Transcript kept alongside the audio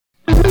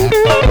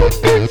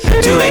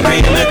Two angry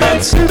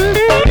immigrants. Two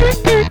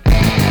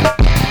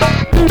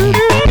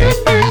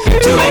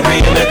angry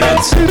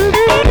immigrants.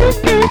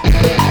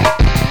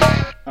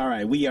 All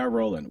right, we are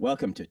rolling.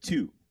 Welcome to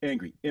Two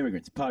Angry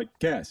Immigrants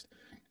podcast.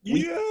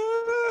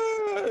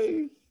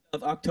 Yay!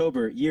 Of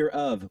October, year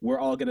of We're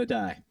All Gonna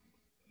Die.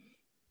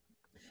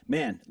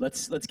 Man,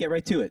 let's get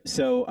right to it.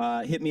 So,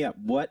 hit me up.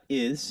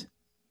 What's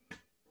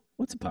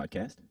a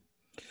podcast?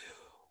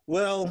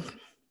 Well,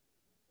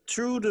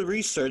 through the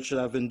research that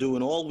I've been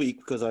doing all week,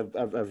 because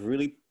I've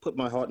really put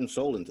my heart and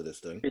soul into this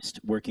thing.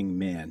 First working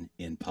man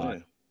in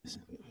pod.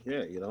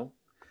 Yeah, you know,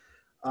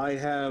 I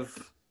have.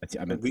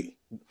 I mean,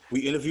 we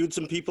interviewed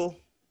some people.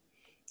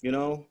 You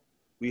know,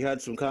 we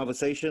had some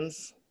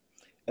conversations,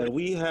 and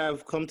we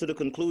have come to the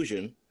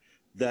conclusion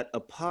that a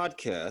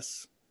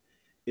podcast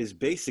is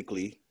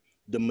basically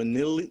the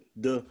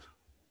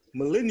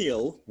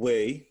millennial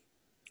way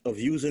of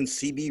using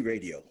CB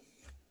radio.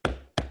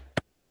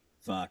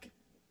 fuck.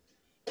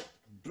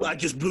 I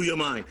just blew your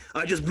mind.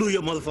 I just blew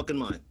your motherfucking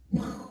mind.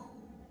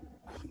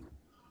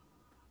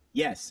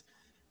 Yes,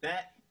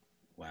 that.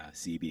 Wow,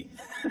 CB.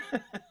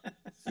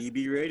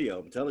 CB radio.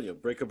 I'm telling you,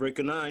 breaker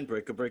 9,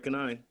 breaker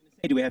 9.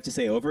 Hey, do we have to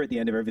say over at the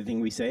end of everything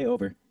we say?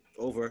 Over.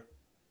 Over.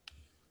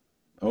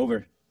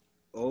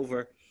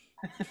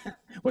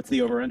 What's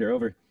the over under?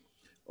 Over.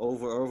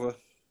 Over.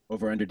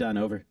 Over under done.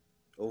 Over.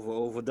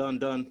 Over, done.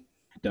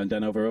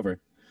 Done, over.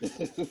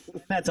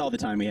 That's all the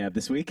time we have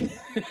this week.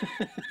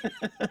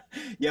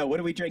 Yeah, what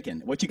are we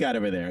drinking? What you got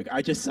over there?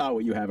 I just saw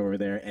what you have over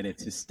there, and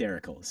it's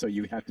hysterical. So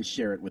you have to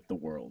share it with the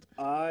world.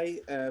 I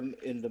am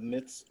in the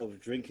midst of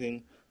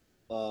drinking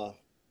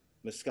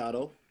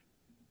Moscato.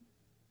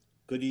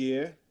 Good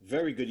year.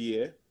 Very good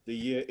year. The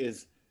year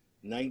is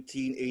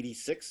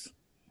 1986.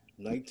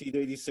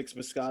 1986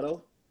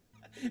 Moscato.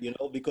 You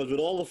know, because with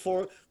all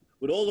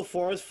the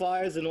forest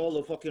fires and all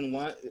the fucking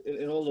wine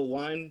and all the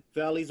wine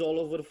valleys all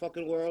over the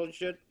fucking world and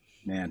shit,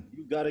 Man,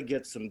 you gotta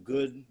get some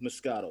good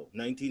Moscato.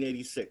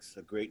 1986,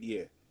 a great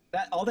year.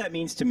 all that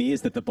means to me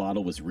is that the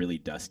bottle was really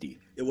dusty.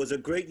 It was a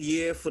great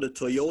year for the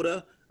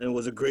Toyota, and it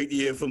was a great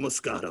year for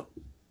Moscato.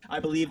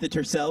 I believe the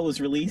Tercel was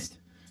released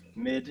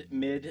mid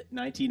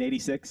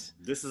 1986.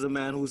 This is a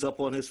man who's up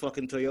on his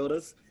fucking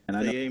Toyotas. And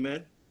I Say know-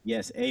 amen.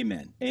 Yes,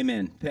 amen.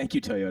 Thank you,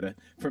 Toyota,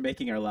 for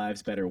making our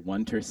lives better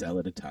one Tercel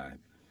at a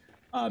time.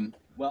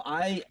 Well,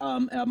 I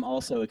am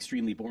also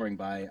extremely boring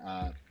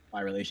by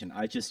relation.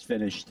 I just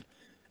finished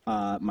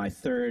my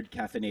third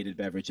caffeinated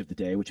beverage of the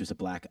day, which was a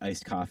black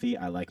iced coffee.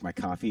 I like my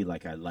coffee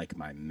like I like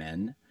my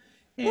men.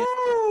 And,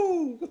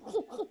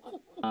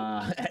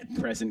 at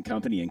present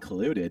company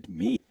included,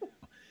 me.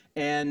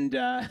 And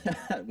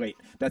wait,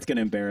 that's going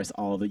to embarrass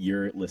all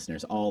your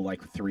listeners. All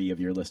like 3 of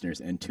your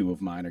listeners, and 2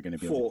 of mine are going to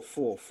be Four.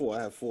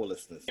 I have 4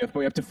 listeners. If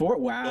we're up to 4,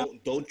 wow.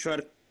 Don't try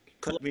to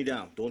cut me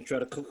down. Do not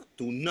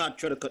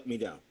try to cut me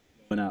down.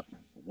 Up.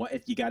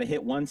 If you got to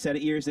hit one set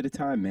of ears at a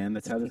time, man.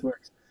 That's how this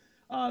works.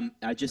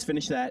 I just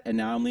finished that, and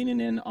now I'm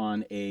leaning in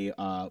on a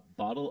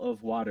bottle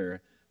of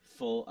water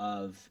full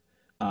of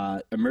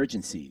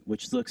Emergency,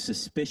 which looks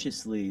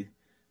suspiciously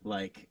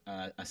like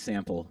a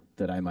sample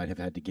that I might have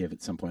had to give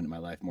at some point in my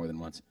life more than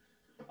once.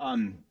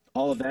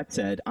 All of that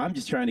said, I'm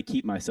just trying to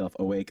keep myself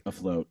awake,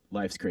 afloat.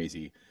 Life's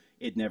crazy.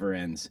 It never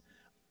ends.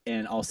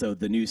 And also,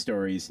 the news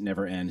stories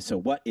never end. So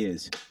what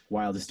is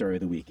wildest story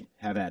of the week?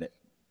 Have at it.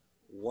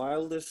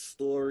 Wildest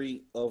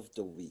story of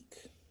the week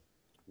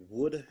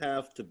would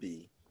have to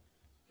be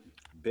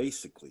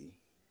basically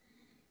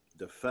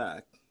the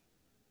fact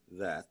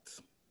that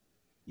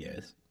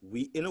Yes.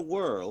 we in a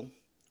world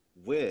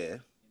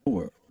where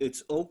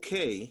it's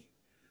okay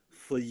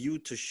for you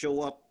to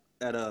show up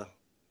at a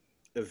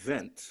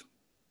event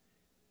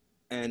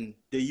and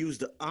they use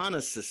the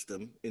honor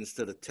system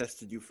instead of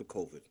testing you for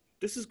COVID.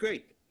 This is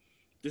great.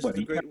 This is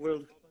a great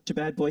world. To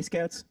bad Boy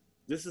Scouts?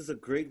 This is a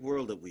great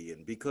world that we're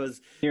in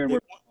because Here we're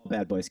all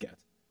bad Boy Scouts.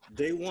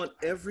 they want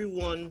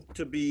everyone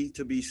to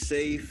be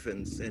safe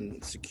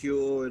and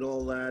secure and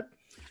all that.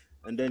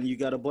 And then you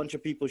got a bunch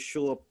of people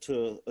show up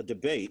to a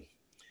debate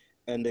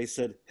and they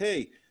said,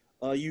 hey,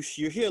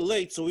 you're here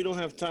late, so we don't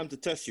have time to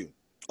test you.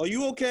 Are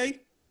you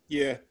okay?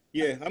 Yeah,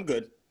 I'm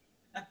good.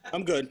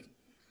 I'm good.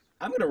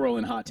 I'm going to roll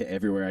in hot to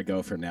everywhere I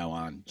go from now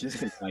on. Just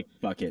 'cause, like,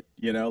 fuck it.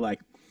 You know, like,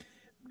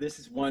 this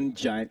is one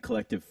giant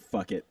collective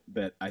fuck it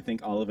that I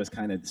think all of us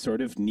kind of sort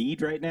of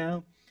need right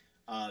now.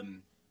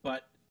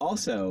 But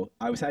also,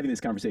 I was having this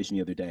conversation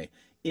the other day.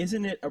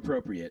 Isn't it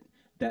appropriate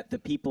that the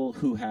people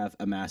who have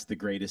amassed the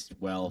greatest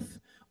wealth,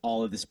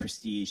 all of this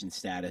prestige and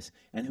status,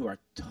 and who are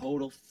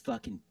total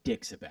fucking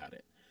dicks about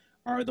it,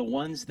 are the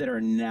ones that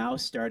are now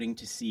starting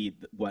to see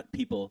what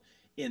people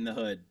in the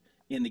hood,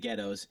 in the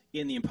ghettos,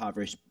 in the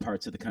impoverished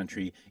parts of the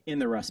country, in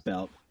the Rust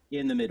Belt,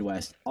 in the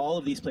Midwest, all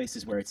of these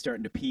places where it's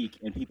starting to peak,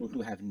 and people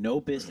who have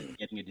no business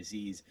getting a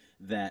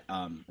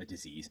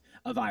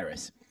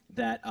virus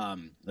that,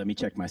 let me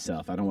check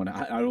myself. I don't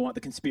want the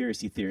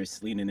conspiracy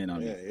theorists leaning in on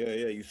me.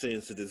 Yeah. You say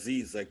it's a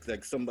disease,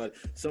 like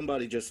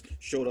somebody just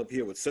showed up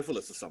here with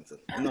syphilis or something.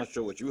 I'm not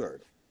sure what you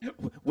heard.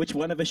 Which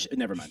one of us?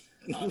 Never mind.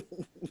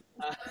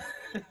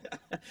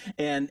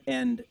 and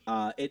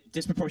it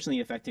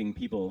disproportionately affecting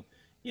people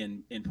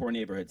in poor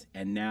neighborhoods.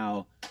 And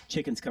now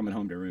chickens coming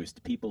home to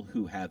roost. People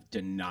who have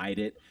denied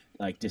it,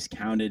 like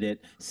discounted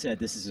it, said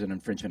this is an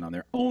infringement on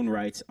their own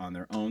rights, on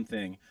their own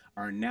thing,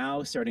 are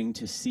now starting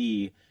to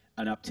see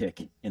an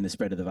uptick in the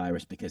spread of the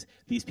virus because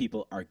these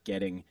people are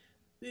getting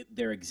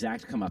their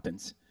exact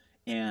comeuppance.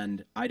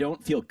 And I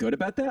don't feel good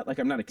about that. Like,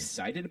 I'm not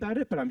excited about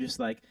it, but I'm just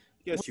like,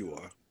 Yes, you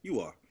are. You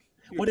are.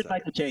 You're what did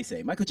excited. Michael Che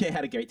say? Michael Che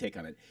had a great take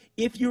on it.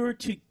 If you were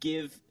to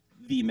give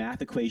the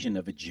math equation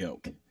of a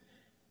joke,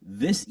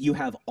 this you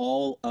have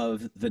all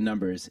of the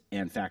numbers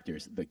and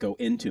factors that go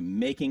into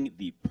making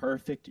the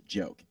perfect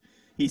joke.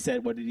 He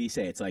said, what did he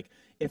say? It's like,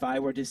 if I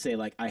were to say,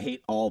 like, I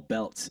hate all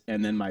belts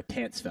and then my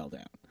pants fell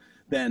down,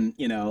 then,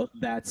 you know,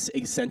 that's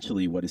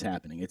essentially what is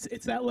happening.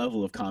 It's that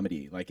level of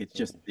comedy. Like, it's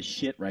just, the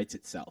shit writes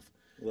itself.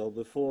 Well,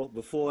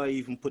 before I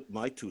even put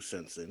my 2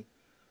 cents in,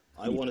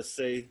 I want to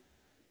say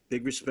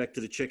big respect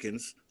to the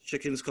chickens.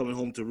 Chickens coming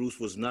home to roost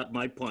was not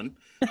my pun.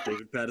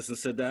 David Patterson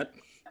said that.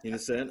 You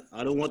understand?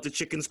 I don't want the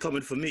chickens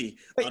coming for me.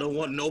 I don't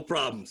want no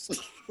problems.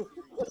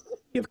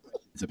 You have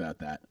questions about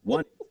that.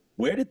 One,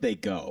 where did they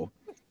go?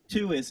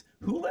 Two is,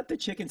 who let the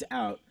chickens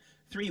out?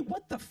 Three,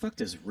 what the fuck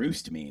does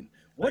roost mean?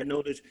 What?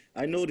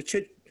 I know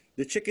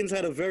the chickens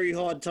had a very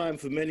hard time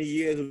for many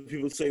years with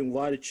people saying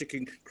why the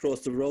chicken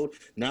crossed the road.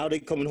 Now they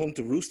coming home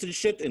to roost and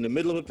shit in the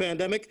middle of a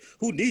pandemic.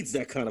 Who needs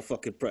that kind of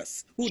fucking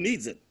press? Who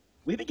needs it?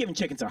 We've been giving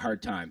chickens a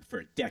hard time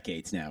for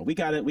decades now. We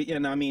got it.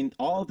 And I mean,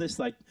 all this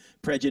like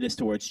prejudice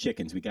towards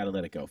chickens, we got to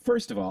let it go.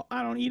 First of all,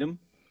 I don't eat them.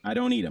 I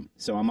don't eat them.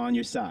 So I'm on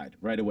your side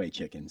right away,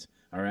 chickens.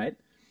 All right.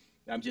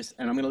 And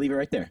I'm going to leave it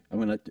right there. I'm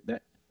going to let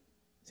that.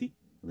 See,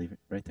 leave it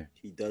right there.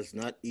 He does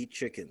not eat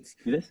chickens.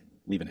 See this?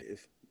 Leaving it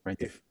If right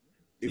there.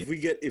 if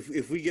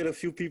we get a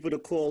few people to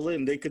call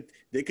in, they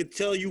could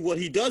tell you what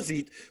he does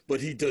eat,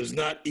 but he does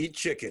not eat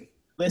chicken.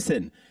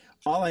 Listen,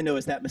 all I know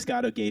is that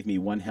Moscato gave me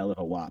one hell of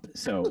a whop.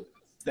 So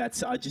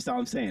that's just all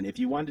I'm saying. If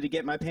you wanted to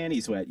get my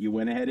panties wet, you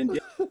went ahead and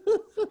did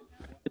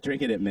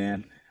drinking it,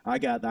 man. I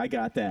got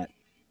that.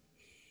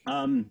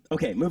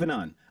 Okay, moving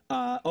on.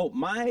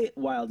 My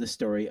wildest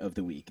story of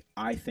the week,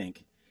 I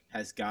think,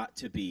 has got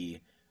to be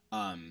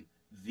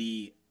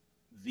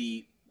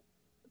the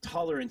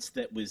tolerance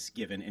that was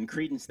given and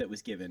credence that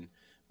was given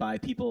by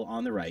people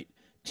on the right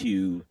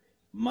to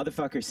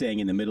motherfucker saying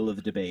in the middle of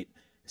the debate,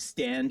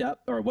 stand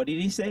up, or what did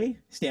he say?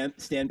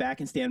 Stand back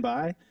and stand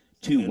by.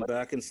 Stand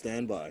back and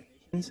stand by.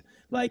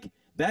 Like,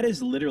 that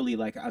is literally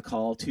like a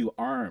call to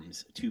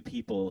arms to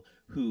people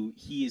who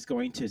he is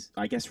going to,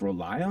 I guess,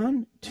 rely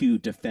on to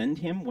defend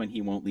him when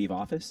he won't leave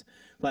office.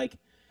 Like,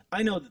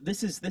 I know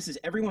this is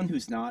everyone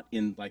who's not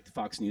in like the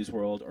Fox News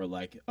world or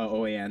like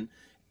OAN,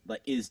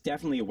 like, is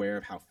definitely aware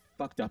of how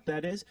fucked up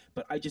that is,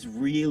 but I just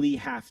really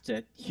have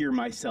to hear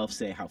myself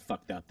say how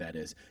fucked up that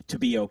is to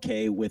be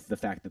okay with the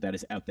fact that that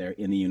is out there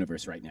in the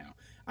universe right now.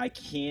 I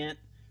can't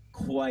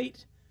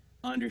quite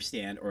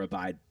understand or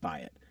abide by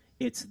it.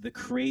 It's the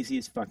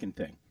craziest fucking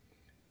thing.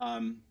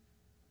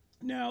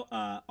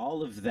 Now,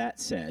 all of that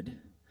said,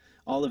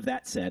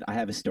 I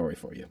have a story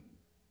for you.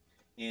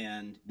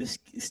 And this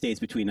stays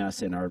between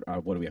us and our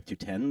what are we up to,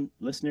 10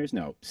 listeners?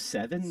 No,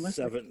 7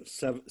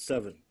 listeners?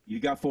 Seven. You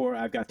got 4,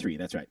 I've got 3,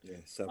 that's right. Yeah,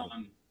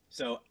 7.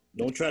 So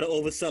Don't try to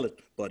oversell it,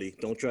 buddy.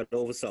 Don't try to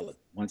oversell it.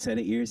 one set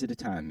of ears at a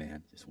time,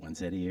 man. Just one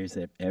set of ears.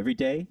 Every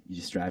day, you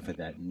just strive for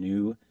that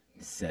new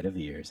set of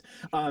ears.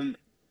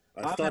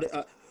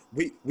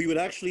 We would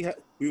actually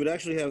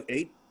have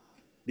 8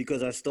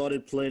 because I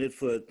started playing it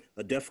for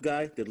a deaf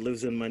guy that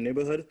lives in my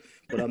neighborhood,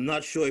 but I'm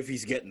not sure if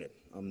he's getting it.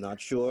 I'm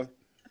not sure.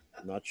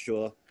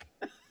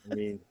 I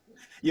mean,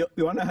 You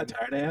want to know how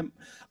tired I am?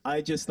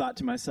 I just thought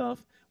to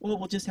myself, well,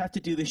 we'll just have to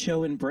do the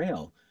show in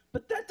Braille.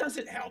 But that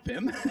doesn't help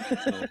him.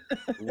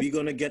 we're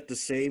gonna get the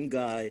same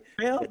guy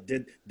Braille? that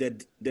did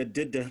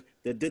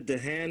the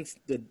hands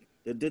that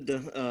did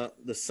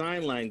the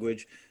sign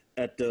language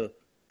at the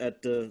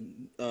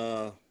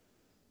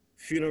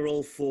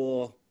funeral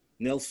for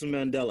Nelson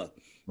Mandela.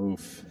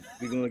 Oof.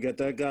 We're gonna get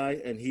that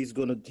guy, and he's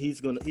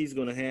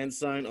gonna hand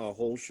sign our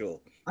whole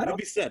show. We'll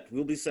be set.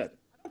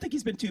 I don't think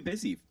he's been too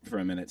busy for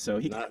a minute, so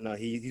He's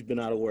been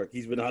out of work.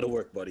 He's been out of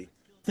work, buddy.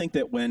 think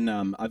that when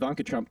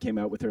Ivanka Trump came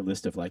out with her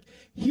list of like,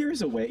 here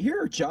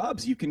are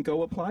jobs you can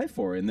go apply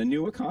for in the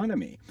new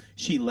economy,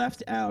 she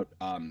left out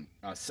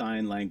a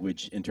sign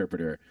language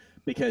interpreter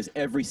because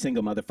every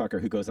single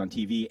motherfucker who goes on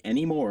TV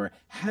anymore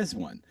has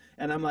one.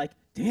 And I'm like,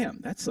 damn,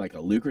 that's like a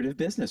lucrative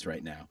business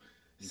right now.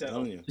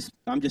 So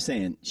I'm just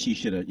saying she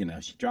should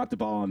have, she dropped the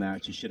ball on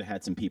that. She should have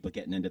had some people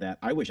getting into that.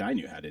 I wish I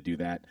knew how to do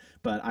that,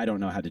 but I don't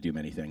know how to do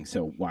many things.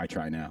 So why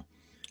try now?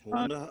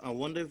 I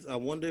wonder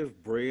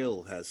if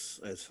Braille has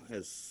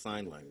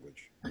sign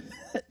language.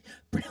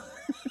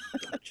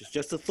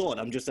 just a thought.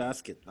 I'm just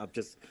asking.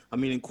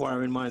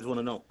 Inquiring minds want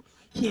to know.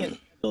 Can't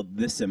feel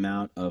this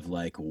amount of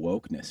like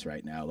wokeness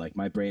right now. Like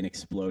my brain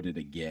exploded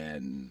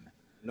again.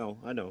 No,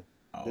 I know.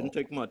 Didn't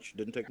take much.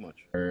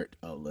 Hurt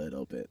a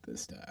little bit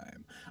this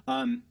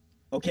time.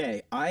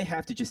 Okay, I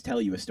have to just tell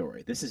you a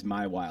story. This is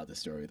my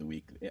wildest story of the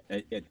week,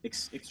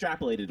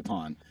 extrapolated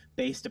upon,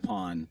 based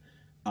upon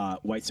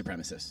white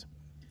supremacists.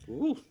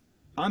 Ooh.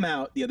 I'm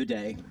out the other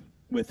day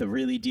with a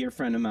really dear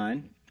friend of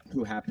mine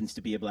who happens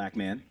to be a black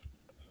man,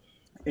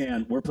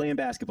 and we're playing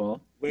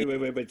basketball.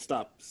 Wait.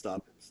 Stop.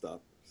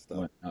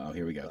 What? Oh,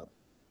 here we go. Stop.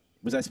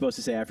 Was I supposed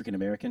to say African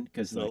American?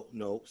 Because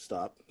No,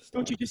 stop.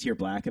 don't you just hear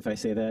black if I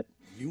say that?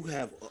 You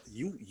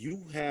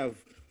have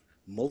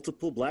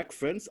multiple black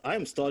friends. I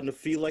am starting to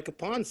feel like a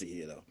Ponzi,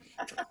 you know.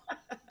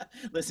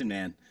 Listen,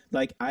 man.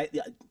 Like I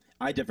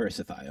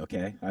diversify.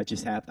 Okay, I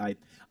just have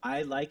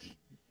I like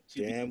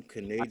to. Damn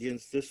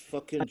Canadians! This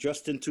fucking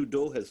Justin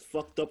Trudeau has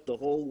fucked up the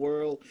whole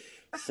world.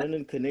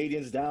 Sending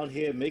Canadians down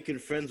here, making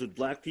friends with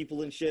black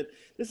people and shit.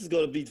 This is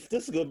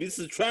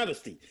a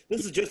travesty.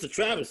 This is just a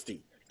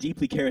travesty.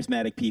 Deeply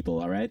charismatic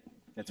people. All right,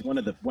 that's one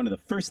of the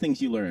first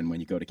things you learn when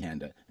you go to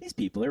Canada. These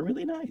people are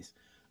really nice.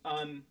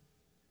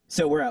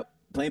 So we're out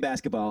playing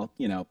basketball.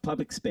 You know,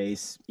 public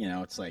space. You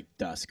know, it's like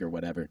dusk or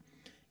whatever,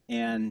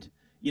 and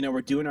you know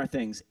we're doing our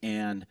things,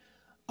 and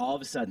all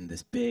of a sudden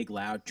this big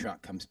loud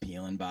truck comes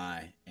peeling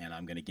by, and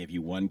I'm gonna give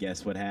you one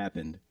guess what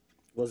happened.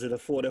 Was it a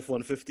Ford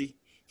F-150?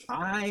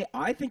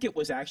 I think it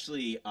was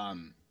actually A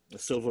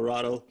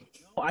Silverado?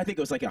 I think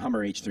it was like a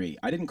Hummer H3.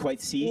 I didn't quite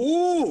see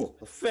Ooh,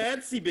 a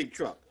fancy big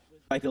truck.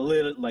 like a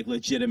little like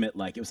legitimate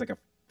like it was like a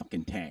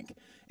fucking tank.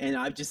 And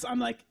I'm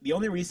like the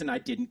only reason I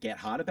didn't get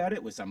hot about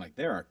it was I'm like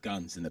there are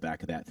guns in the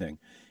back of that thing.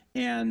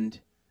 And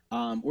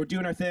we're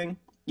doing our thing,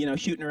 you know,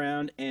 shooting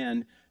around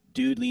and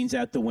dude leans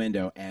out the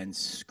window and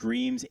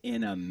screams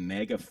in a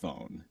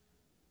megaphone.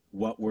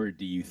 What word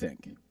do you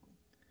think?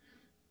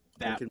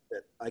 That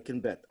I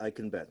can bet.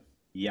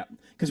 Yep,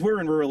 because we're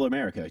in rural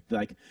America.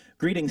 Like,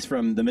 greetings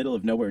from the middle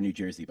of nowhere, New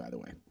Jersey, by the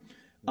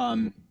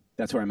way.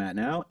 That's where I'm at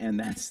now, and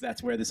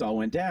that's where this all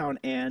went down.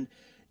 And,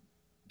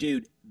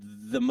 dude,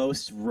 the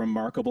most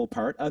remarkable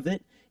part of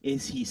it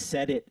is he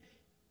said it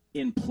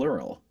in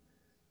plural.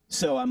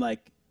 So I'm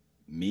like,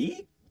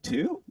 me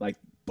too? Like,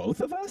 both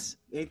of us?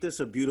 Ain't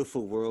this a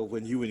beautiful world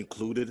when you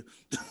included?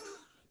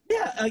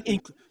 Yeah,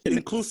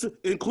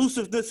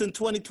 Inclusiveness in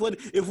 2020.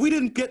 If we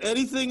didn't get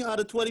anything out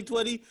of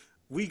 2020,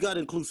 we got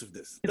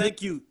inclusiveness.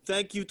 Thank you,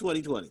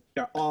 2020.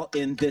 they're all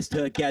in this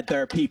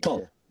together,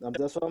 people.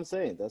 That's what I'm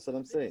saying.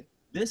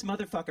 This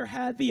motherfucker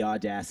had the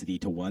audacity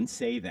to once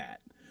say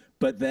that,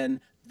 but then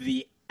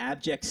the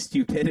abject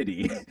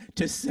stupidity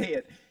to say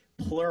it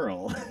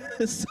plural.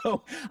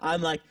 So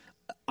I'm like,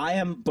 I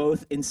am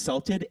both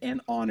insulted and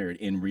honored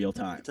in real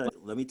time.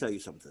 Let me tell you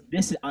something.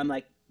 I'm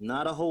like,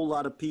 Not a whole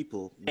lot of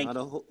people.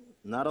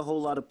 Not a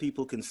whole lot of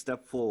people can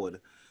step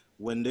forward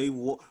when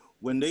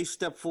they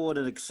step forward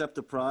and accept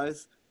a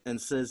prize and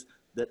says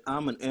that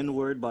I'm an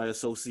N-word by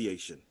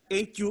association.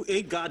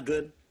 Ain't God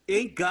good?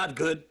 Ain't God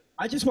good?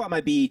 I just want my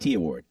BET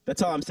award.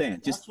 That's all I'm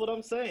saying. Just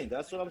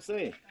That's what I'm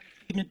saying.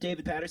 even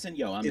David Patterson,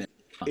 yo, I'm in.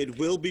 It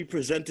will be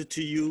presented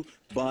to you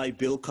by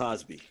Bill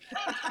Cosby.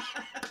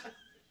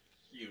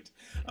 Cute.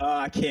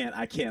 I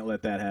can't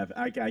let that happen.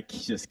 I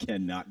just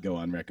cannot go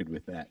on record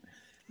with that.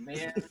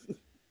 Man.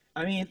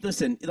 I mean,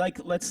 listen, like,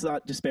 let's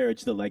not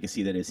disparage the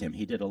legacy that is him.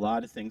 He did a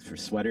lot of things for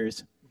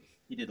sweaters.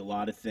 He did a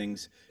lot of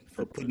things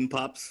For Puddin'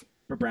 Pops.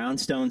 for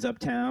Brownstones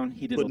Uptown.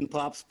 He did Puddin'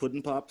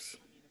 Pops.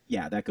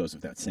 yeah, that goes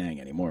without saying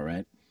anymore,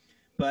 right?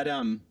 But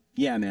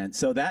yeah, man.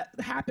 So that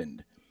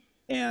happened,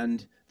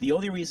 and the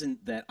only reason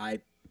that I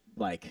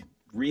like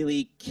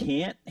really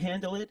can't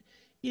handle it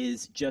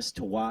is just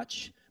to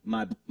watch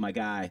my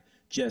guy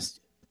just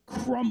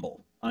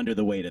crumble under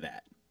the weight of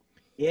that.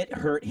 It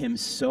hurt him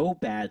so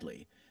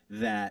badly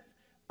that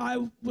I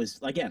was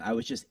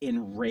just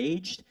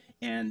enraged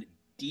and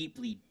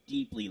deeply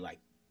like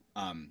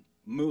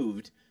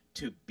moved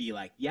to be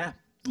like, yeah,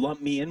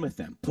 lump me in with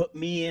them. Put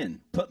me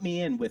in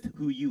with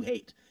who you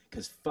hate,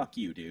 because fuck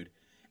you, dude.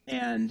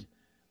 And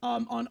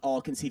on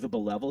all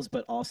conceivable levels,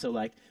 but also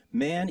like,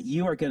 man,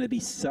 you are going to be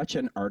such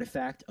an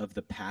artifact of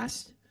the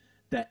past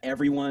that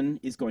everyone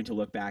is going to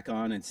look back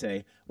on and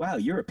say, wow,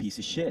 you're a piece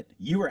of shit.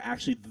 You were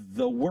actually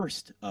the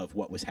worst of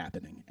what was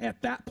happening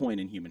at that point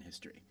in human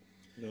history.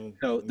 No,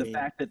 So the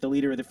fact that the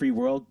leader of the free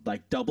world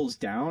like doubles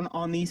down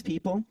on these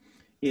people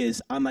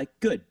is, I'm like,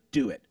 good,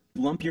 do it.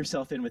 Lump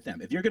yourself in with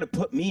them. If you're going to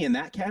put me in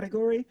that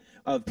category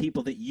of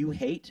people that you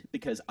hate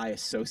because I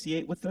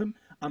associate with them,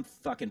 I'm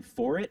fucking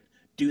for it.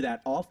 Do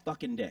that all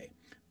fucking day.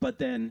 But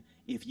then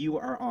if you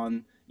are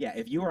on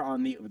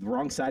the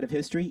wrong side of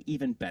history,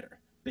 even better.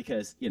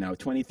 Because,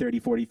 20, 30,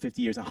 40,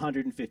 50 years,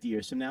 150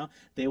 years from now,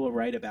 they will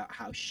write about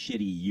how shitty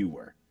you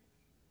were.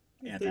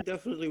 And They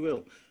definitely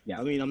will. Yeah.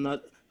 I mean, I'm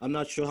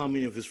not sure how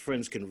many of his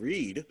friends can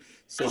read,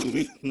 so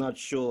I'm not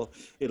sure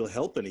it'll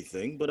help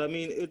anything. But I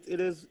mean,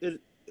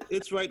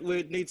 it's right where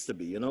it needs to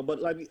be,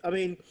 But like, I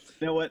mean,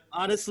 you know what?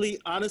 honestly,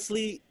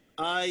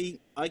 I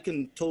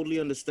can totally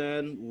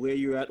understand where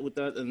you're at with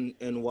that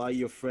and why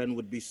your friend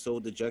would be so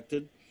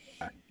dejected.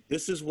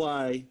 This is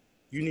why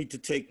you need to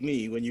take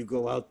me when you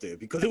go out there,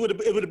 because it would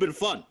have been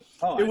fun.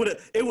 Oh, it would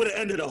have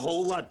ended a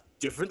whole lot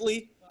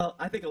differently. Well,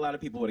 I think a lot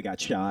of people would have got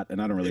shot,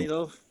 and I don't really. You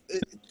know,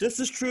 this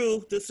is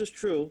true. This is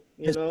true.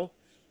 You know,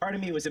 Part of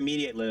me was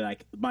immediately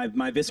like,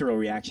 my visceral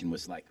reaction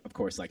was like, of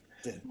course, like,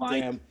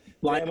 damn,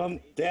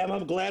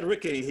 I'm glad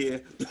Rick ain't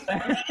here.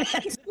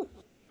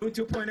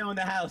 2.0 in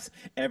the house.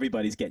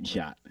 Everybody's getting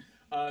shot.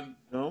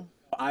 No,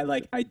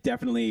 I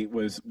definitely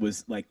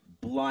was like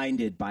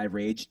blinded by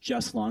rage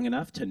just long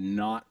enough to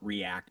not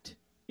react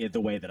in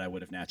the way that I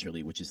would have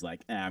naturally, which is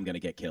like, I'm gonna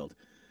get killed.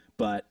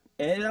 But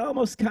it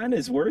almost kind of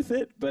is worth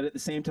it. But at the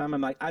same time,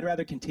 I'm like, I'd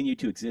rather continue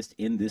to exist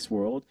in this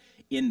world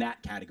in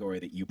that category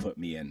that you put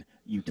me in.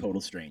 You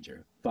total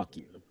stranger. Fuck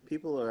you.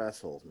 people are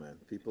assholes, man.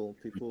 People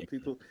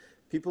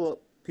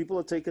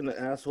are taking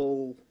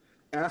the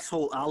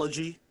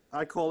assholeology,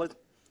 I call it,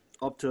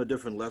 up to a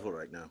different level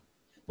right now.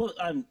 Well,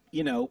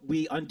 you know,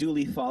 we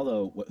unduly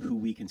follow who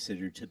we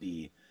consider to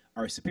be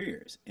our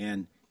superiors,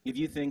 and if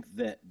you think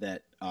that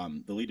the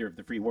leader of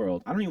the free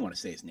world, I don't even want to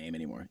say his name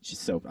anymore. It's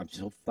just I'm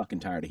so fucking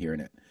tired of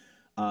hearing it.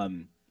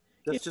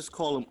 Let's just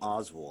call him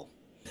Oswald.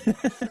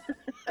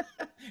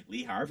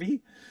 Lee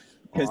Harvey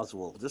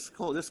Oswald. Just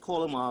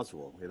call him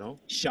Oswald. You know.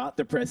 shot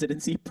the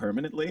presidency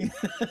permanently.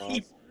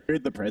 He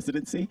murdered the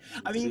presidency.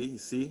 I mean, you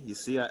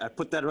see, I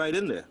put that right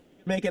in there.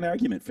 make an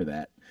argument for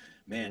that,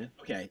 man.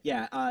 Okay,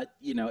 yeah.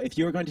 You know, if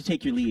you were going to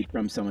take your lead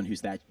from someone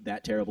who's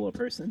that terrible a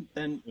person,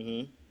 then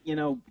you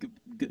know,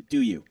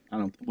 do you? I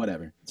don't.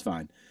 Whatever. It's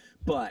fine.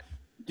 But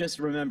just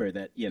remember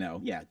that, you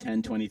know,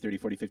 10, 20, 30,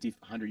 40, 50,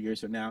 100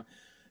 years from now,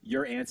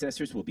 your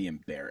ancestors will be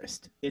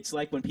embarrassed. It's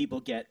like when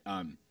people get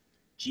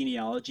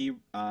genealogy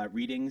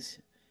readings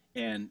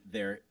and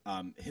their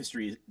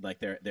history, like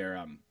their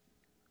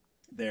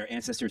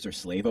ancestors are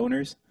slave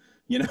owners,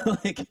 you know,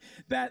 like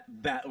that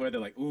where they're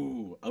like,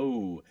 ooh,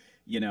 oh,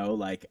 you know,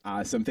 like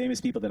some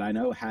famous people that I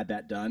know had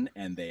that done,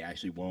 and they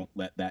actually won't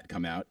let that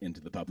come out into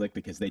the public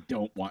because they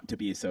don't want to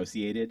be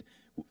associated.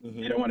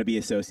 They don't want to be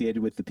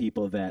associated with the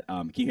people that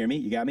can you hear me?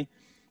 You got me?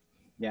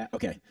 Yeah,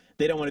 okay.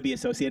 They don't want to be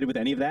associated with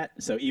any of that.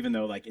 So even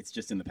though like it's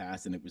just in the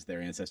past and it was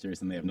their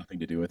ancestors and they have nothing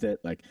to do with it,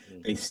 like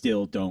they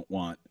still don't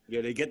want.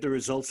 Yeah, they get the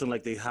results and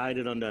like they hide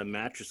it under a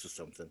mattress or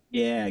something.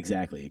 Yeah,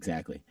 exactly.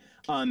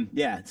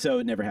 Yeah, so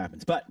it never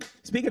happens. But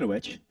speaking of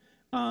which,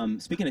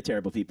 speaking of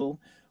terrible people,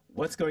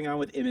 what's going on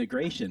with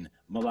immigration,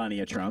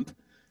 Melania Trump?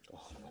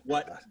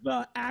 What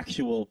the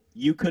actual?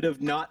 You could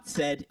have not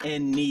said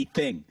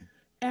anything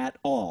at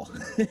all,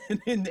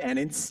 and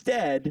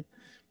instead,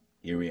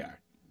 here we are.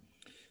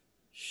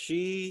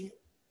 She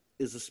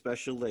is a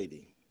special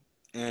lady,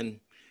 and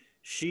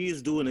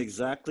she's doing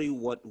exactly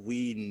what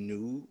we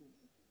knew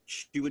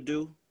she would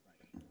do,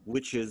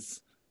 which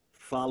is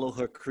follow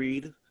her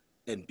creed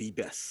and be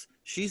best.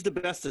 She's the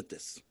best at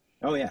this.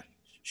 Oh yeah.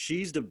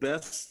 She's the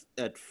best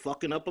at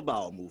fucking up a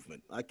bowel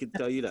movement. I can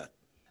tell you that.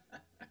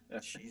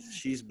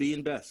 She's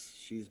being best.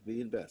 She's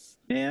being best.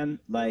 And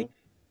like,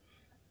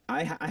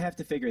 I have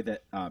to figure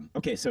that.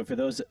 Okay, so for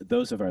those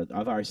of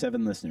our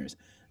 7 listeners,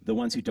 the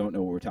ones who don't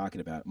know what we're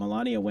talking about,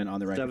 Melania went on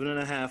the record.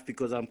 7.5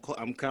 because I'm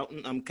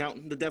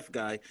counting the deaf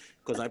guy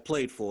because I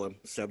played for him.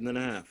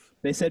 7.5.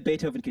 They said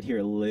Beethoven could hear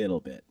a little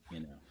bit, you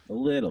know, a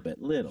little bit.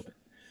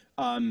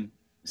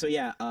 So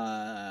yeah,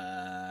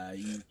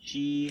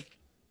 she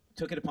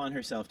took it upon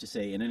herself to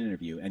say in an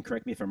interview, and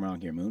correct me if I'm wrong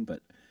here, Moon,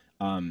 but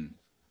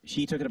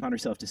she took it upon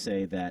herself to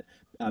say that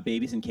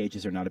babies in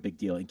cages are not a big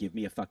deal, and give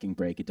me a fucking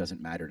break. It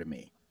doesn't matter to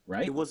me,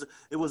 right? It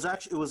was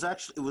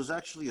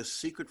actually a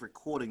secret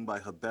recording by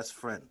her best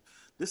friend.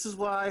 This is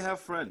why I have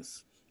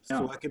friends,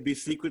 so I can be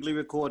secretly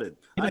recorded.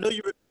 I know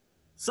you.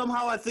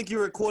 Somehow I think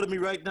you're recording me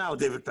right now,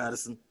 David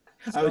Patterson.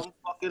 So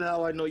fucking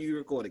how I know you're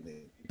recording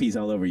me. Peace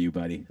all over you,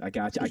 buddy. I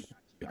got you.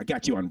 I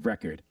got you on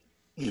record.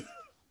 You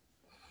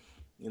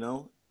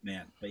know.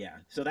 Man, but yeah,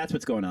 so that's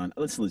what's going on.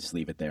 Let's just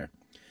leave it there.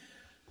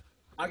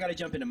 I got to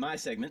jump into my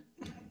segment,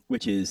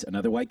 which is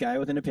another white guy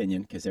with an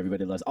opinion, because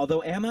everybody loves.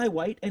 Although, am I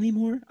white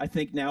anymore? I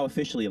think now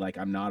officially, like,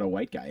 I'm not a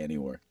white guy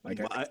anymore. Like,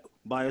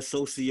 by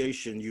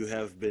association, you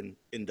have been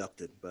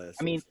inducted.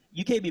 I mean,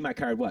 you gave me my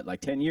card what,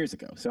 like 10 years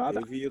ago? So I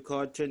gave you your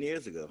card 10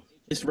 years ago.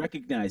 Just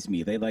recognized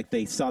me.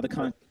 They saw the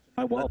content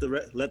on my wall.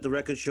 Let the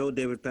record show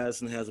David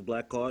Patterson has a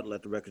black card.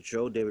 Let the record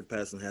show David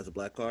Patterson has a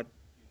black card.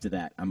 To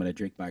that, I'm going to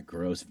drink my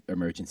gross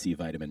emergency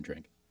vitamin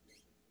drink.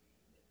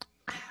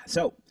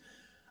 So,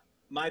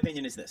 my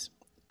opinion is this.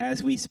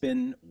 As we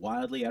spin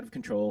wildly out of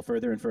control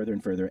further and further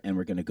and further, and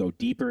we're going to go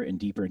deeper and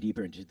deeper and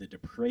deeper into the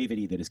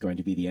depravity that is going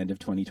to be the end of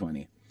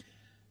 2020,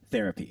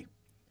 therapy.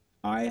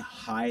 I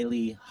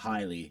highly,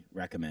 highly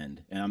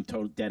recommend, and I'm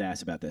total dead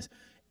ass about this,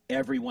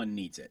 everyone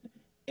needs it.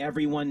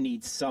 Everyone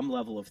needs some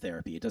level of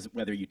therapy. It doesn't,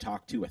 whether you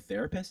talk to a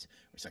therapist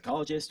or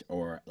psychologist,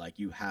 or like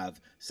you have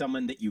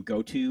someone that you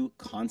go to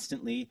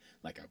constantly,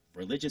 like a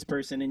religious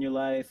person in your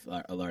life,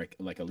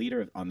 like a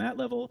leader on that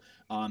level,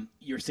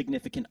 your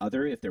significant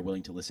other, if they're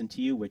willing to listen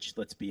to you, which,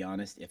 let's be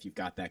honest, if you've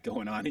got that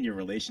going on in your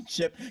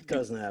relationship,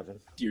 doesn't happen.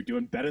 You're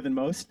doing better than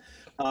most.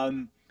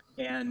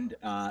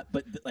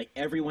 But like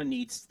everyone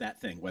needs that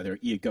thing, whether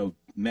you go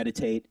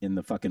meditate in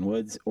the fucking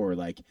woods or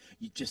like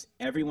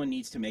everyone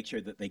needs to make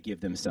sure that they give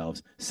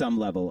themselves some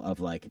level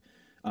of like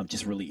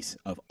just release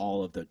of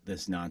all of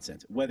this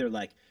nonsense. Whether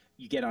like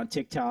you get on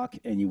TikTok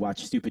and you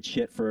watch stupid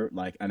shit for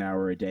like an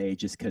hour a day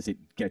just because it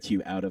gets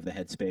you out of the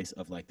headspace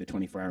of like the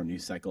 24-hour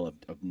news cycle of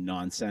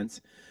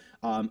nonsense,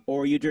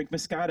 or you drink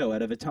Moscato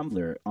out of a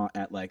tumbler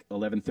at like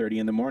 11:30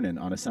 in the morning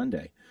on a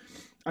Sunday.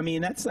 I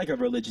mean, that's like a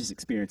religious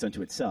experience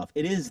unto itself.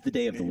 It is the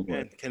day of the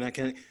Lord.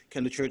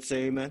 Can the church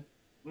say amen?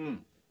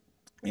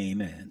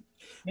 Amen.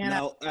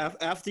 Now,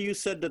 after you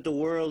said that the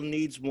world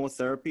needs more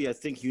therapy, I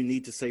think you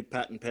need to say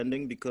patent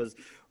pending, because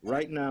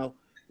right now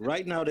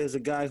there's a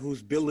guy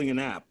who's building an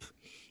app,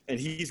 and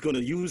he's going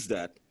to use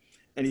that,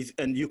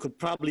 and you could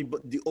probably,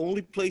 but the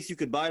only place you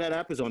could buy that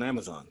app is on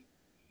Amazon.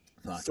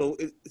 Fuck.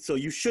 So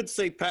you should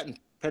say patent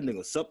pending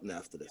or something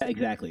after this.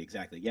 Exactly.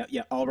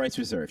 Yeah. All rights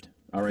reserved.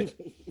 All right.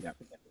 Yeah.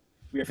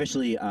 We are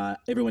officially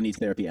Everyone Needs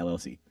Therapy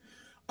LLC.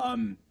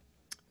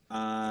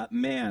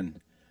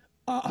 Man,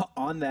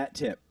 on that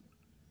tip,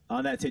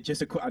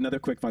 just another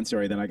quick fun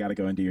story. Then I got to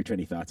go into your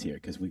trendy thoughts here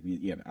because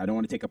I don't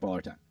want to take up all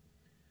our time.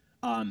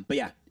 But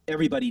yeah,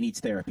 everybody needs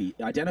therapy.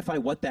 Identify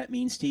what that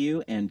means to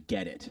you and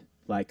get it.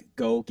 Like,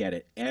 go get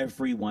it.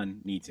 Everyone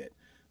needs it.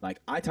 Like,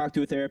 I talk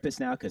to a therapist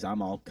now because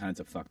I'm all kinds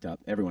of fucked up.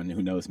 Everyone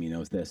who knows me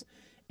knows this.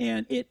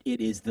 And it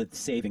is the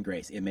saving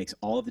grace. It makes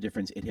all of the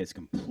difference. It has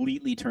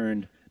completely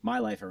turned my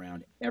life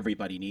around.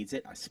 Everybody needs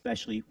it,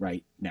 especially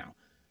right now.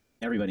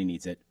 Everybody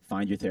needs it.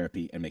 Find your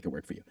therapy and make it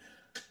work for you.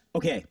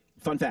 Okay,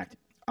 fun fact.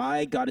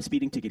 I got a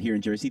speeding ticket here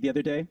in Jersey the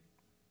other day.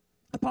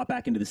 I popped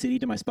back into the city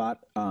to my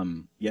spot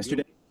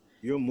yesterday.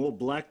 You're more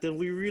black than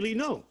we really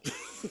know.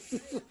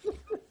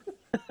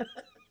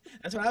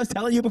 That's what I was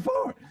telling you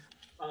before.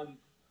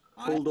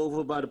 Pulled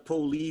over by the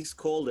police,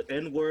 called the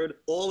N-word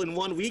all in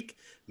 1 week.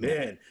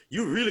 Man,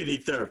 you really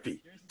need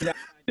therapy. To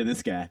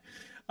this guy.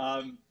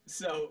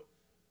 So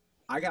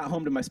I got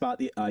home to my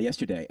spot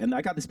yesterday, and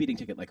I got the speeding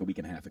ticket like a week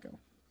and a half ago.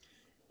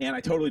 And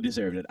I totally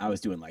deserved it. I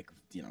was doing like,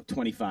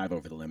 25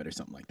 over the limit or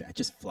something like that,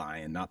 just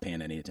flying, not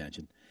paying any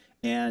attention.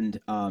 And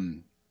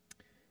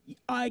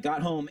I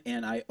got home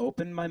and I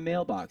opened my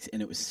mailbox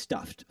and it was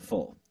stuffed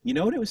full. You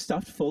know what it was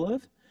stuffed full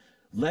of?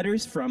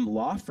 Letters from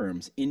law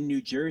firms in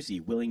New Jersey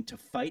willing to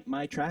fight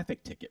my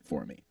traffic ticket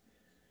for me.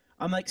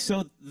 I'm like,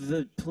 so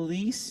the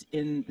police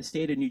in the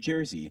state of New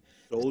Jersey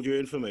sold your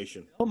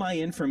information. Sell my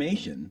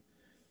information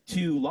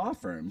to law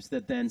firms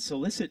that then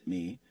solicit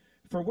me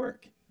for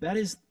work. That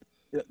is,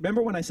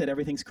 remember when I said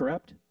everything's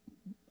corrupt?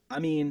 I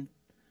mean,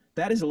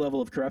 that is a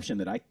level of corruption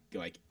that I'm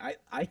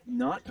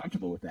not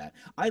comfortable with that.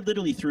 I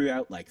literally threw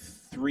out like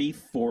 3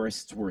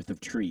 forests worth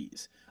of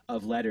trees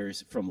of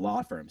letters from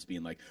law firms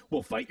being like,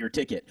 we'll fight your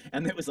ticket.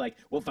 And it was like,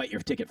 we'll fight your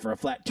ticket for a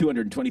flat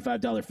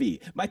 $225 fee.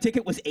 My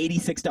ticket was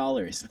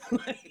 $86.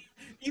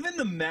 Even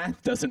the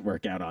math doesn't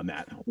work out on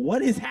that.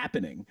 What is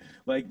happening?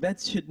 Like, that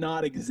should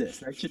not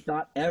exist. That should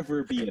not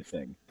ever be a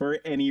thing for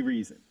any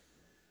reason.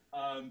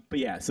 But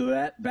yeah, so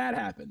that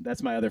happened.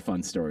 That's my other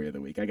fun story of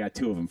the week. I got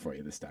 2 of them for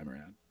you this time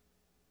around.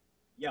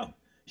 Yo,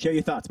 share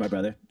your thoughts, my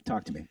brother.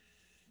 Talk to me.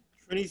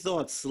 Trini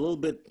thoughts, a little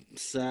bit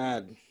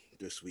sad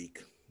this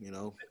week,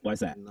 Why's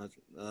that?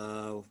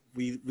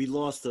 We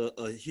lost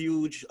a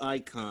huge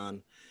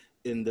icon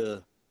in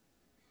the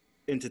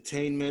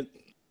entertainment,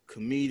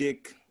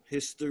 comedic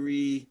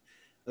history,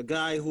 a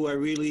guy who I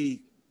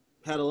really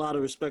had a lot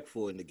of respect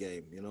for in the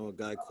game, a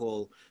guy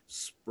called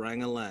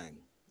Sprang-a-Lang,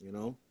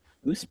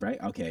 Who's Sprang?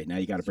 Okay, now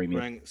you got to bring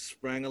me.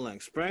 Sprang-a-Lang.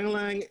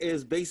 Sprang-a-Lang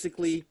is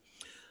basically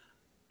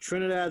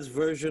Trinidad's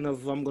version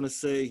of, I'm going to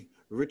say,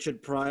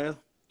 Richard Pryor.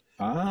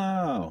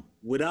 Oh.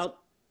 Without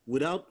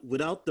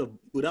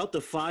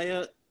the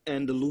fire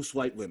and the loose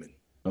white women.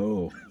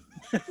 Oh.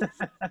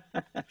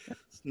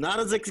 not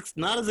as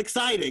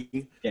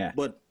exciting, yeah,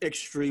 but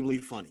extremely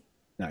funny.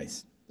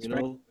 Nice.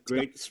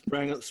 Great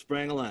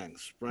Sprang-a-Lang,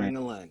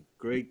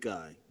 great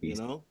guy.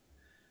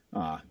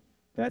 Ah,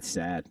 that's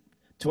sad.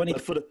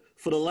 But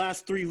for the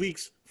last 3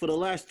 weeks,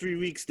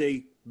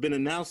 they've been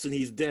announcing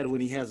he's dead when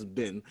he hasn't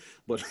been.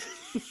 But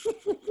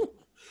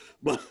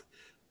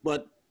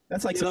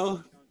that's like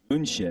some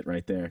moon shit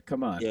right there.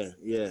 Come on.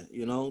 Yeah.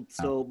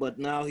 So, but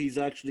now he's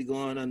actually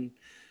gone, and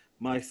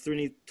my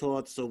 3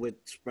 thoughts are with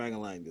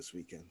Sprang-a-Lang this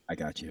weekend. I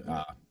got you.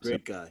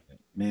 Great guy.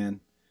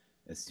 Man,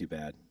 that's too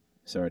bad.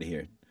 Sorry to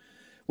hear.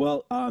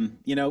 Well,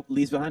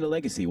 leaves behind a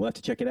legacy. We'll have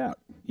to check it out.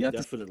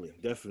 Definitely.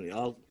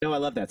 I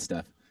love that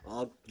stuff.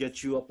 I'll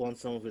get you up on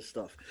some of his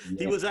stuff.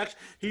 Yeah.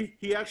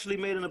 He actually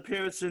made an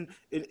appearance in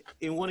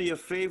one of your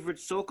favorite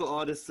soca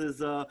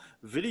artists'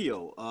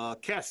 video,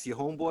 Kess, your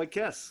homeboy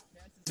Kess.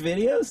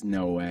 Videos?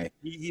 No way.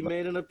 He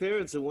made an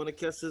appearance in one of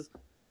Kess's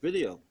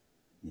video.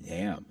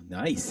 Damn,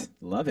 nice.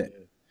 Love it.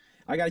 Yeah.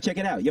 I gotta check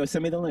it out. Yo,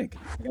 send me the link.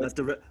 Let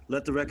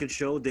the record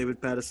show David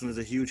Patterson is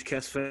a huge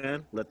Kess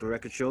fan. Let the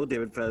record show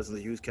David Patterson is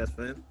a huge Kess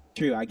fan.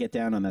 True, I get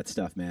down on that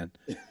stuff, man.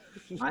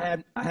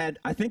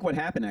 I think what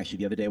happened actually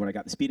the other day when I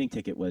got the speeding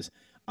ticket was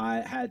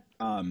I had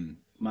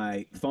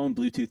my phone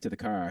Bluetooth to the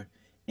car,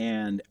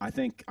 and I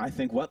think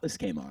Whatless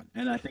came on,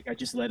 and I think I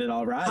just let it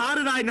all ride. How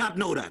did I not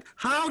know that?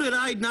 How did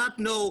I not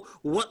know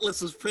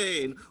Whatless was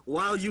paying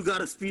while you got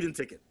a speeding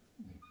ticket?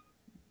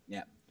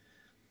 Yeah.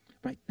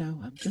 right now.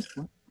 I'm just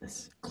want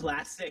this.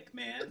 Classic,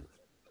 man.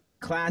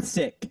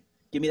 Classic.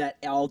 Give me that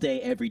all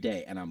day, every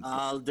day, and I'm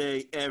All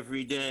day,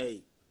 every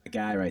day. a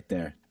guy right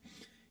there.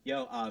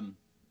 Yo,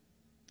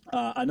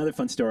 another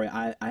fun story.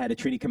 I had a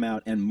Trini come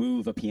out and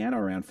move a piano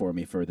around for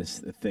me for this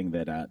thing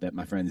that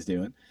my friend's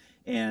doing.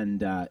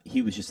 And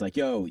he was just like,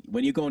 yo,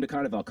 when you go into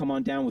Carnival, come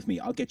on down with me.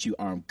 I'll get you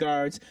armed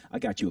guards. I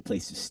got you a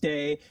place to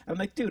stay. I'm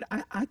like, dude,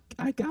 I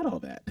got all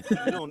that.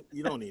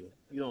 You don't need it.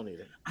 You don't need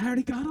it. I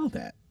already got all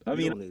that. I You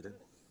mean, don't need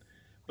it.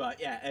 but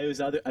yeah, it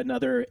was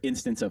another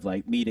instance of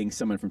like meeting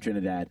someone from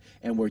Trinidad,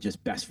 and we're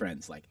just best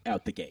friends, like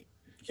out the gate.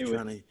 He's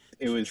trying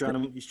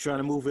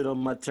to move it on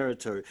my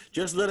territory.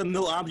 Just let him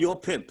know I'm your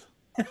pimp.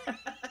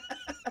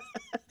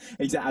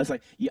 Exactly. I was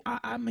like, yeah,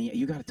 I mean,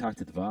 you got to talk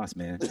to the boss,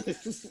 man.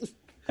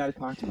 Got to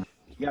talk to him.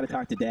 You got to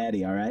talk to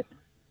Daddy. All right,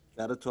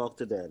 Gotta talk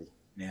to daddy.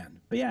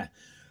 man. But yeah,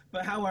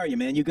 but how are you,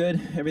 man? You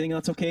good? Everything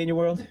else okay in your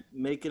world?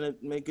 Making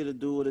it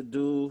do what it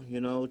do,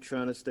 you know,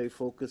 trying to stay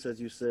focused as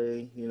you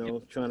say, you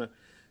know, trying to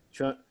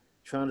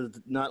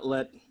not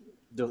let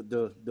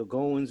the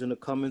goings and the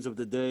comings of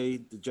the day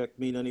deject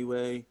me in any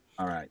way,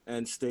 All right.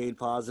 and staying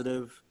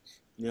positive,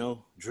 you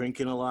know,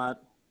 drinking a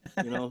lot,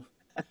 you know,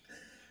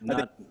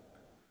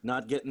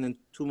 not getting in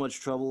too much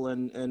trouble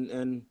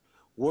and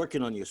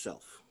working on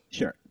yourself.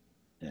 Sure.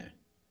 Yeah.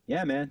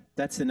 Yeah, man.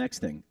 That's the next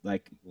thing.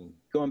 Like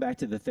going back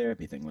to the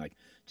therapy thing, like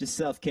just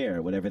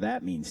self-care, whatever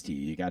that means to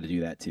you, you got to do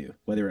that too.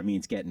 Whether it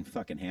means getting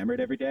fucking hammered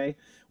every day,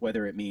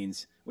 whether it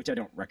means, which I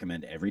don't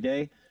recommend every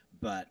day,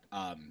 but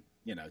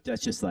you know,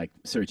 that's just like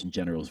Surgeon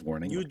General's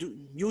warning. You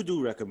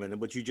do recommend it,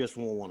 but you just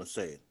won't want to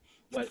say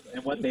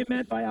it. What they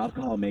meant by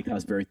alcohol may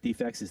cause birth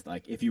defects is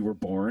like if you were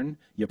born,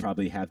 you'll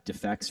probably have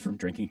defects from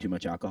drinking too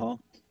much alcohol.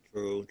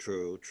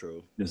 True.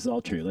 This is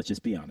all true. Let's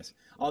just be honest.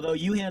 Although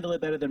you handle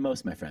it better than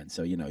most, my friend.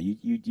 So you know,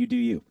 you do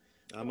you.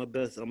 I'm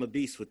a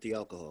beast with the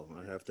alcohol.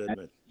 I have to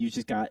admit. You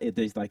just got it.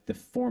 There's like the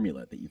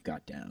formula that you've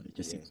got down. It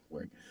just seems to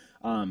work.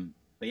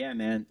 But yeah,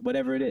 man,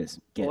 whatever it is,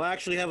 Well, I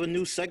actually have a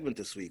new segment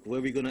this week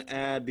where we're going to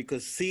add,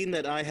 because seeing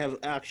that I have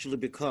actually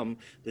become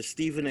the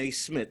Stephen A.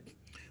 Smith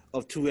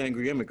of Two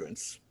Angry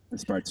Immigrants,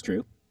 this part's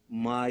true.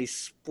 my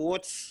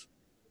sports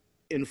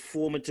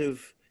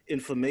informative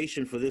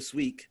information for this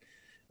week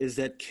is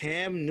that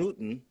Cam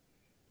Newton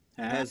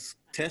has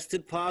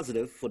tested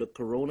positive for the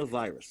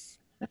coronavirus.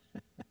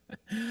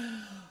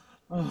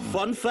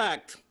 Fun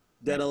fact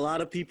that a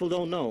lot of people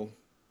don't know.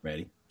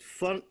 Ready?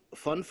 Fun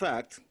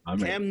fact. I'm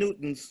ready. Cam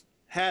Newton's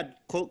had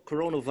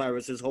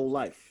coronavirus his whole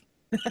life.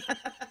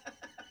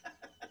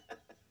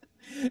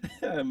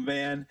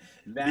 Man,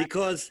 that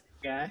Because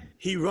guy.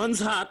 he runs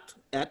hot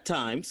at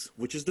times,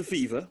 which is the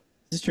fever.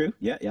 This is true.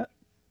 Yeah, yeah.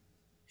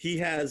 He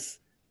has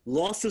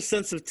loss of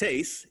sense of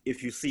taste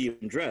if you see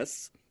him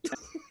dress.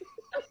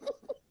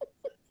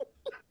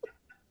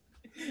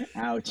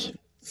 Ouch.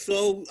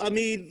 So, I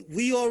mean,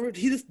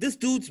 this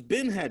dude's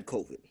been had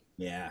COVID.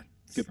 Yeah.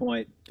 Good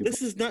point.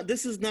 This is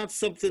not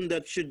something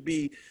that should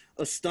be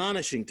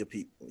astonishing to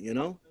people, you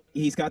know?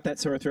 He's got that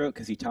sore throat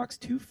because he talks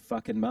too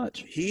fucking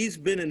much. He's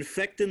been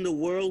infecting the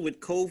world with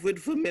COVID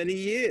for many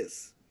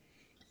years.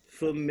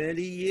 For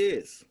many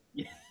years.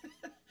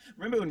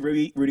 Remember when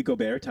Rudy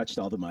Gobert touched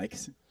all the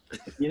mics?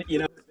 You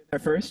know, our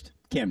first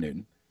Cam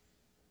Newton.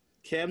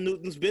 Cam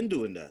Newton's been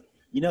doing that.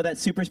 You know that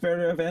super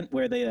spreader event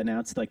where they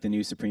announced like the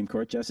new Supreme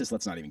Court justice?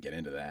 Let's not even get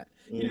into that.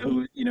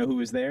 You know who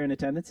was there in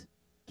attendance?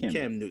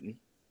 Cam Newton.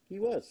 He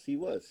was.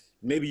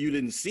 Maybe you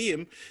didn't see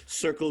him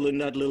circled in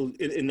that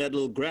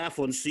little graph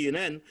on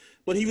CNN,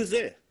 but he was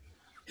there.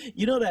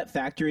 You know that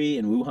factory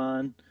in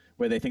Wuhan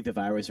where they think the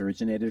virus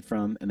originated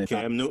from, and they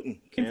Cam Newton.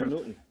 Cam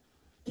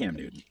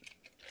Newton.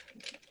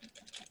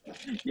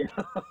 Yeah.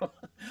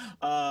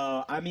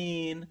 I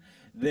mean,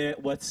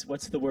 what's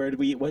the word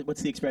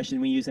what's the expression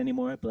we use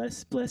anymore?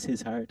 Bless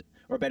his heart,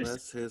 or better,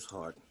 Bless his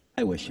heart.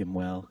 I wish him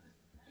well.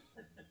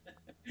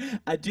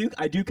 I do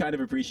kind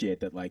of appreciate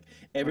that. Like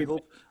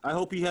I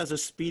hope he has a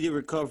speedy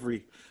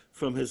recovery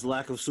from his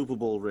lack of Super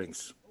Bowl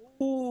rings.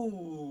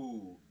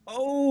 Oh.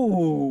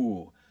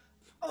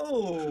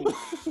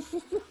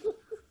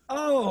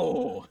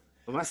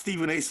 My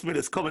Stephen A. Smith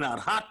is coming out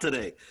hot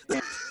today.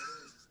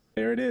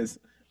 There it is.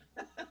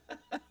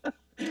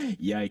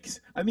 Yikes.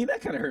 I mean, that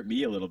kind of hurt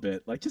me a little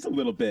bit, like just a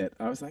little bit.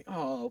 I was like,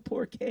 oh,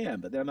 poor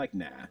Cam. But then I'm like,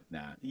 nah,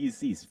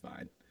 he's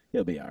fine.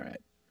 He'll be all right.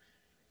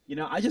 You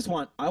know, I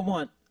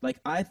want, like,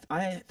 I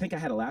think I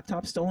had a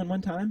laptop stolen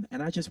one time,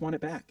 and I just want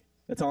it back.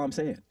 That's all I'm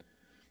saying.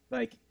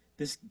 Like,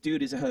 this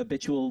dude is a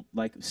habitual,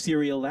 like,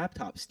 serial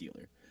laptop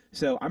stealer.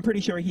 So I'm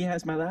pretty sure he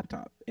has my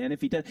laptop. And if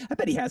he does, I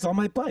bet he has all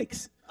my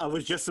bikes. I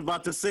was just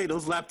about to say,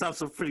 those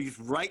laptops are pretty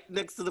right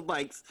next to the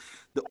bikes.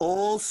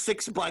 All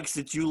 6 bikes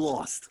that you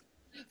lost.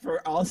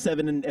 For all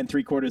 7 and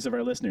 3/4 of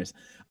our listeners,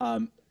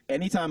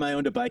 anytime I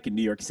owned a bike in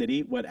New York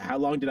City, how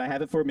long did I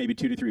have it for? Maybe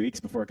 2 to 3 weeks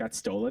before it got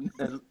stolen.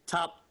 And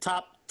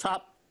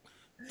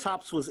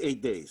tops was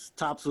 8 days.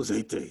 Tops was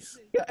 8 days.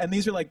 Yeah, and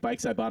these are like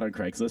bikes I bought on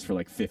Craigslist for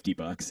like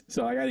 $50.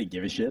 So like, I didn't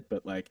give a shit,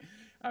 but like,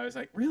 I was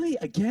like, really?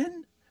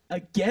 Again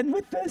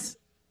with this?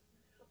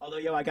 Although,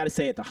 yo, I got to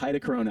say, at the height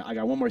of Corona, I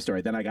got one more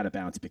story. Then I got to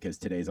bounce because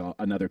today's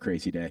another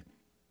crazy day.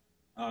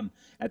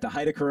 At the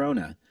height of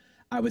Corona,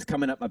 I was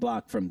coming up my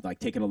block from like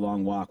taking a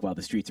long walk while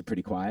the streets are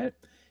pretty quiet.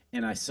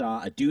 And I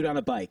saw a dude on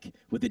a bike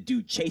with a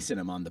dude chasing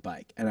him on the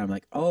bike. And I'm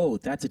like, oh,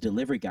 that's a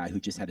delivery guy who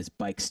just had his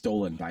bike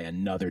stolen by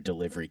another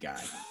delivery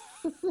guy.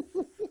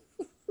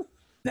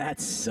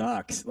 That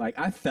sucks. Like,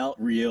 I felt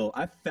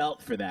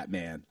for that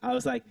man. I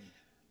was like,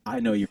 I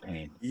know your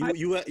pain.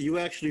 You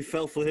actually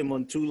felt for him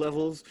on two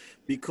levels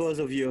because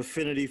of your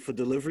affinity for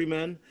delivery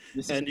men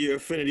and your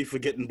affinity for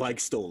getting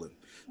bikes stolen.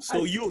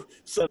 So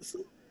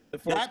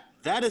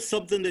that is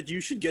something that you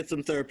should get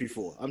some therapy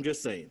for. I'm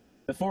just saying.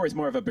 The 4 is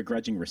more of a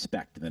begrudging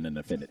respect than an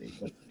affinity.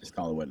 Let's just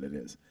call it what it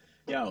is.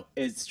 Yo,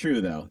 it's true,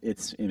 though.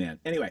 Man.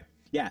 Anyway,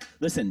 yeah,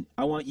 listen,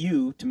 I want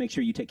you to make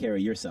sure you take care of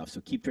yourself.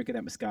 So keep drinking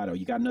that Moscato.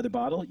 You got another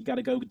bottle? You got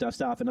to go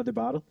dust off another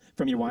bottle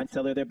from your wine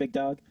cellar there, big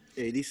dog?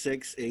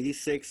 86,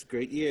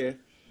 great year.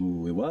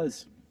 Ooh, it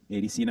was.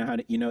 80,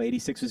 you know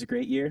 86 was a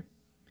great year?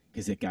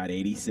 Because it got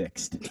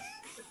 86'd.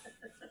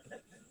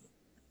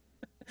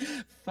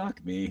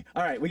 Fuck me.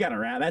 All right, we got to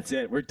wrap. That's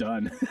it. We're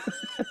done.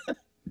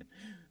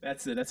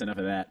 That's it. That's enough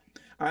of that.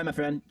 All right, my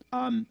friend.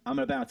 I'm going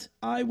to bounce.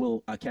 I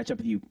will catch up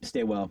with you.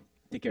 Stay well.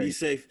 Take care. Be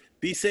safe.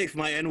 Be safe,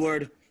 my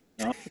N-word.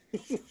 Oh.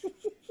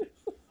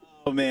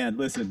 Oh, man.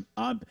 Listen,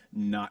 I'm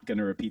not going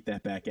to repeat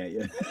that back at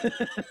you.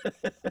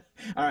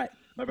 All right,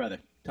 my brother.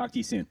 Talk to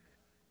you soon.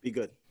 Be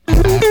good. Two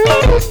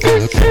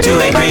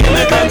angry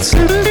immigrants. Two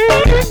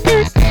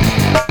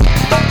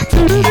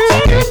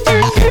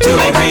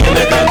angry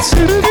immigrants.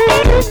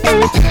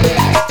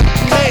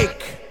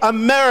 Make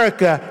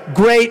America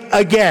great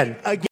again.